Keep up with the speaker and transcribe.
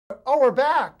Oh, we're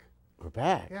back. We're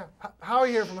back. Yeah,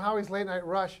 Howie here from Howie's Late Night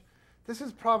Rush. This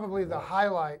is probably the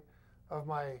highlight of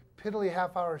my piddly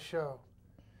half-hour show.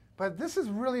 But this is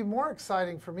really more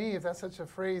exciting for me, if that's such a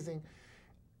phrasing.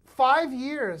 5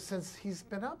 years since he's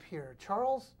been up here.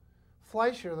 Charles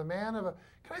Fleischer, the man of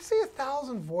can I say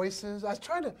 1,000 voices? I was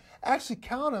trying to actually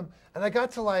count them, and I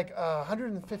got to like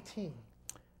 115.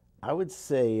 I would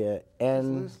say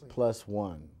N plus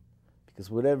 1. Because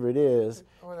whatever it is,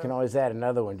 you can always add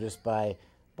another one just by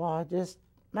just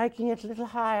making it a little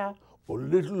higher, or a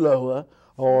little lower,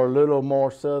 or a little more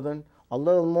southern, a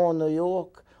little more New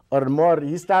York, or more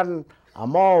eastern, or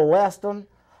more western,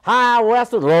 high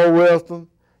western, low western. You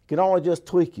can always just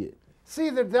tweak it. See,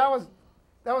 that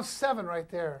was 7 right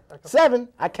there. 7?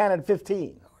 I counted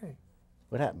 15. Okay.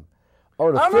 What happened?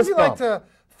 Oh, the I don't know if fist you bump. like to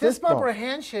fist bump or a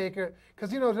handshake,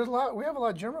 because there's we have a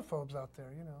lot of germaphobes out there,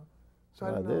 So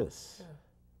I don't know. This. Yeah.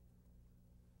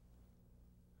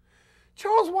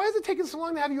 Charles, why is it taking so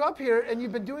long to have you up here, and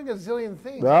you've been doing a zillion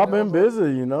things? Well, I've been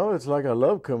busy, It's like I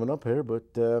love coming up here, but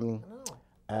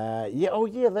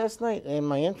last night in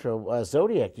my intro,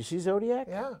 Zodiac. Did you see Zodiac?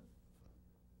 Yeah.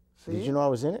 See? Did you know I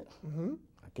was in it? Mm-hmm.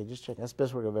 Okay, just check. That's the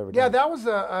best work I've ever done. Yeah, that was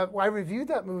I reviewed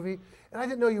that movie, and I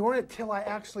didn't know you were in it till I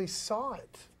actually saw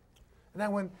it. And I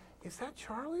went, is that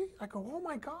Charlie? I go, oh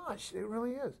my gosh, it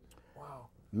really is. Wow.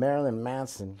 Marilyn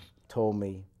Manson told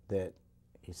me that,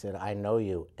 he said, I know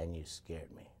you, and you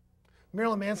scared me.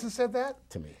 Marilyn Manson said that?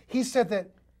 To me. He said that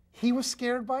he was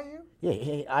scared by you?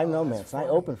 Yeah, I know Manson. Funny. I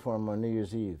opened for him on New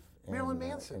Year's Eve. Marilyn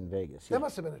Manson? In Vegas. That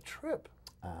must have been a trip.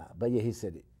 But yeah, he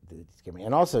said he scared me.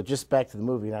 And also, just back to the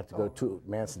movie, not to go too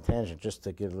Manson tangent, just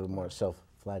to get a little more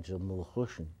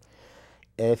self-flagellation.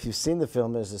 If you've seen the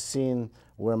film, there's a scene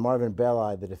where Marvin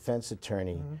Belli, the defense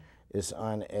attorney, is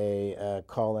on a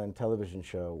call-in television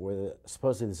show where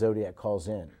supposedly the Zodiac calls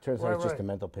in. Turns out it's just a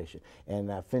mental patient.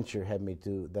 And Fincher had me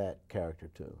do that character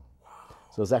too. Wow.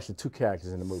 So there's actually 2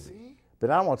 characters in the movie. See? But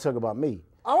I don't want to talk about me.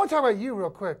 I want to talk about you real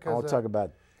quick. I want to talk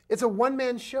about... It's a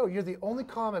one-man show. You're the only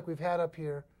comic we've had up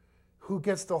here who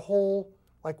gets the whole,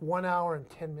 1 hour and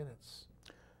 10 minutes.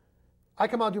 I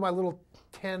come out and do my little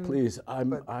 10... Please,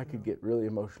 I could get really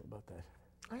emotional about that.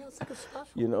 It's like a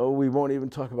special. We won't even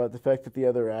talk about the fact that the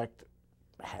other act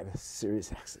had a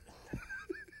serious accident.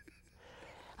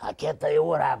 I can't tell you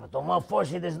what happened.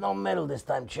 Unfortunately, there's no medal this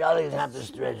time. Charlie didn't have to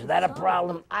stretch. Is that a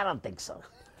problem? I don't think so.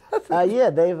 Yeah,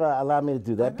 they've allowed me to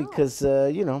do that because,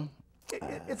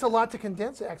 It's a lot to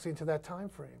condense, actually, into that time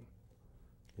frame.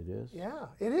 It is? Yeah,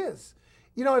 it is.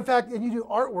 In fact, and you do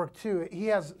artwork, too. He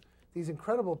has these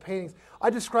incredible paintings. I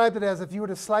described it as if you were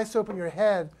to slice open your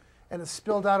head and it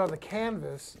spilled out on the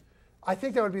canvas. I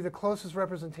think that would be the closest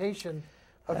representation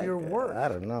of your work. I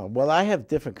don't know. Well, I have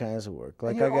different kinds of work.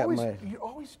 Like you're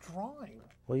always drawing.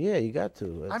 Well, yeah, you got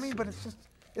to. But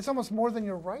it's almost more than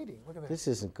you're writing. Look at that. This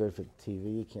isn't good for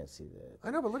TV. You can't see that. I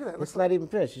know, but look at that. It's not even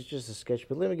finished. It's just a sketch.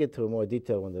 But let me get to a more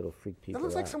detailed one that'll freak people out. That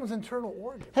looks like someone's internal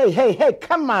organ. Hey,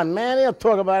 come on, man. You don't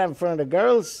talk about that in front of the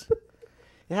girls.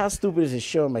 How stupid is it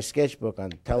showing my sketchbook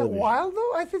on television? Isn't it wild,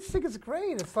 though? I just think it's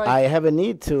great. It's like I have a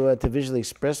need to visually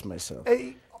express myself.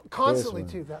 Constantly,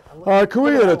 too. Can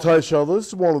we get a tight show? This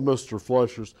is one of Mr.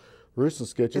 Fleischer's recent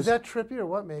sketches. Is that trippy or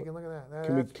what, Megan? Look at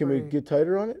that. Can we get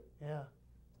tighter on it? Yeah.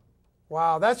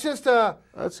 Wow, that's just a...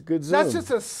 That's a good zoom. That's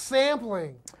just a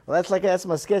sampling. Well, that's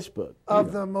my sketchbook.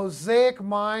 Of the mosaic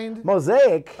mind...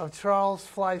 Mosaic? Of Charles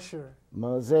Fleischer.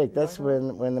 Mosaic. That's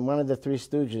when one of the Three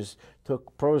Stooges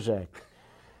took Prozac.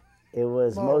 It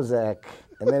was Mosaic,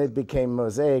 and then it became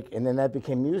Mosaic, and then that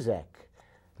became Muzak.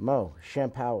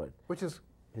 Shemp Howard. Which is...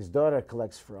 His daughter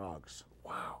collects frogs.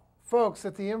 Wow. Folks,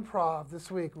 at the Improv this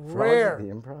week, frogs rare... at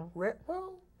the Improv?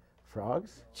 Well...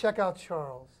 Frogs? Check out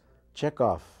Charles.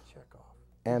 Chekhov. Chekhov.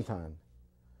 Anton.